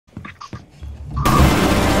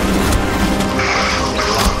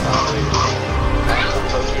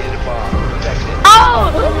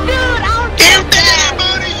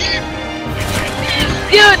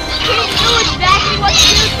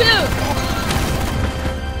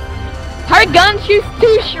Your gun shoots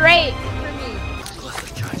too straight for me.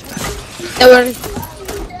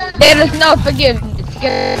 There is no forgiveness.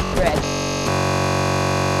 Get red.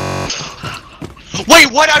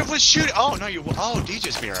 Wait, what? I was shooting. Oh no, you. Oh,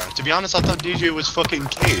 DJ's Mira. To be honest, I thought DJ was fucking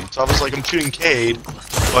Cade. So I was like, I'm shooting Cade,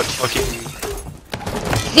 but fucking.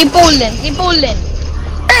 The Poland.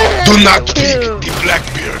 Do not pick the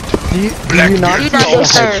Blackbeard. Do you not see all the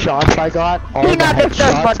headshots I got? Do not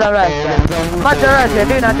disturb Mother Russia. Mother Russia,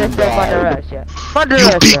 do not disturb Mother Russia. Mother You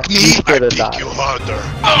Russia. pick me, I pick you harder.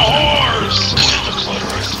 A horse!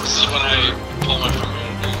 This is when I pull my finger.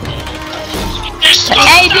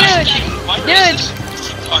 Hey, dude.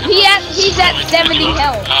 He's at 70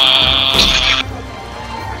 health.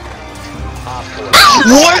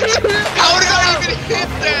 What? How did I even hit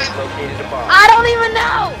that? I don't even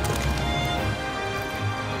know.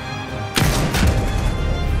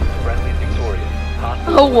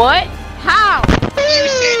 Oh, what? How? You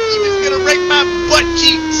said he was gonna wreck my butt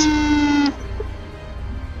cheeks.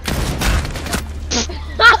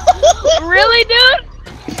 Really, dude?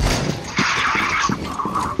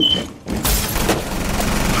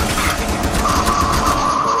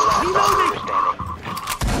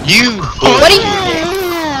 You. What are you?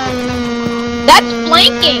 That's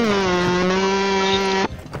flanking.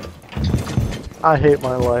 I hate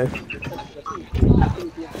my life.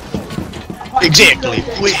 Exactly.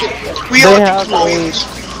 We They are have clones.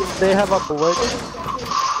 They have a blitz.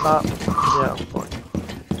 Yeah,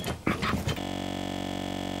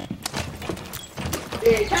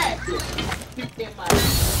 fine.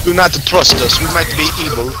 Do not trust us. We might be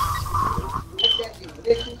evil.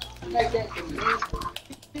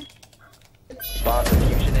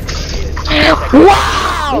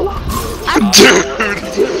 Wow! Dude,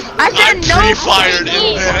 I said no pre-fired in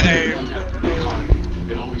flanking. their aim.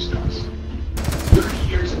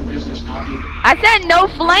 I said no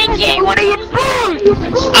flanking. What are you doing?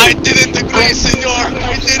 I didn't agree, senor.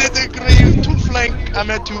 I didn't agree to flank. I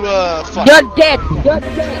meant to fuck. You're dead.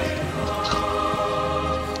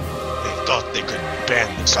 They thought they could ban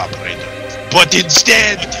this operator, but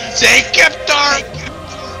instead they kept our.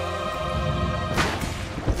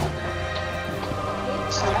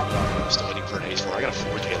 I'm still waiting for an ace 4. I got a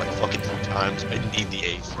 4K like fucking 4 times. I need the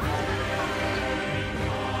ace.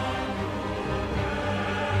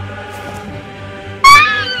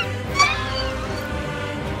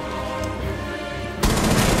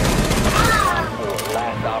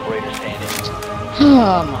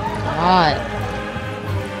 Oh my god.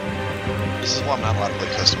 This is why I'm not allowed to play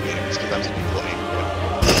custom games, because I'm just playing.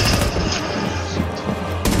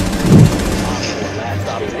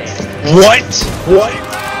 What?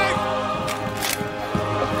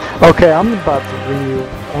 Okay, I'm about to bring you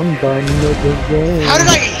undying another game. How did I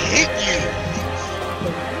hit you?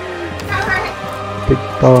 Big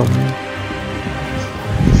bum.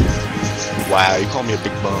 Wow, you call me a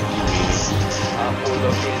big bum, you mean?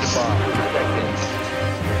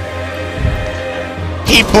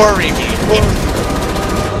 He buried me.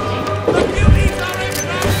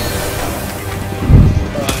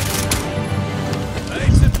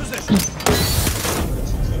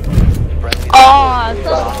 Oh,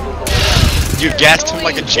 You gassed him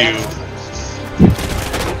like a Jew.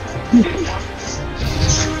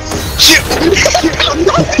 Shit!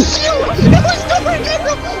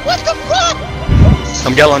 What the fuck?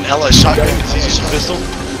 I'm yelling Ella shotgun. Is he just a pistol?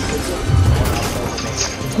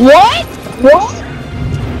 what?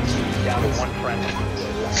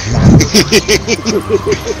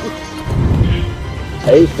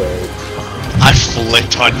 Hey, sir. I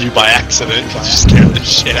flicked on you by accident because you scared the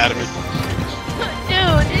shit out of me.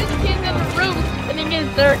 Dude, this kid's in the room spinning in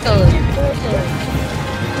circles.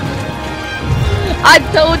 I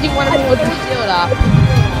told you one of them was the shield off.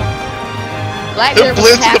 Black The Bear was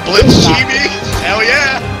Blitz, half the Blitz, shield off. Chibi? Hell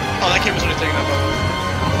yeah! Oh, that game was really taking up.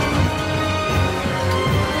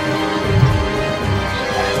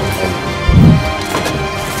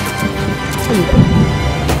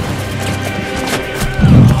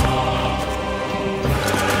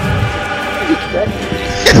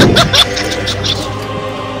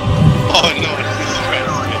 Oh no,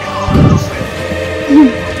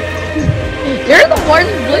 You're the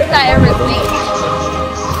worst Blitz I ever seen.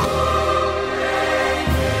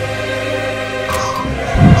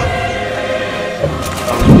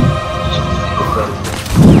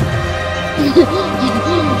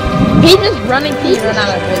 He's just running till you run out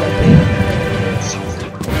of bullets.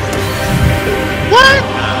 What?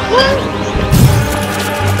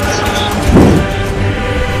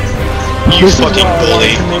 You fucking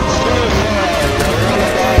bully.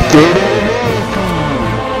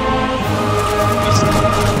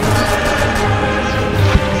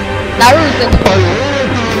 Naruto's in the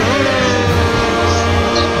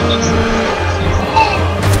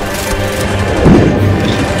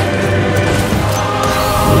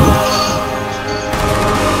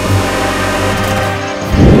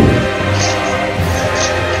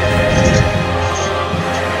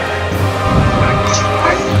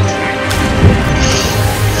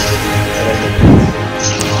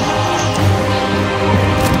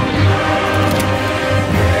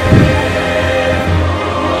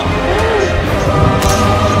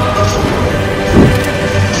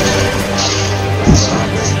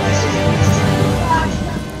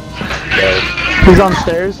He's on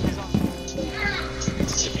stairs.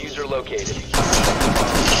 Diffuser located.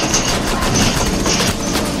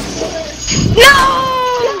 No!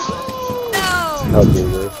 Oh,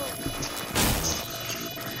 Jesus.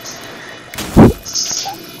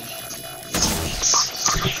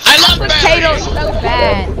 I love Potato's batteries. so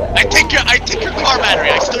bad. I take your car battery.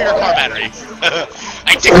 I steal your car battery.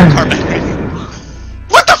 I take your car battery.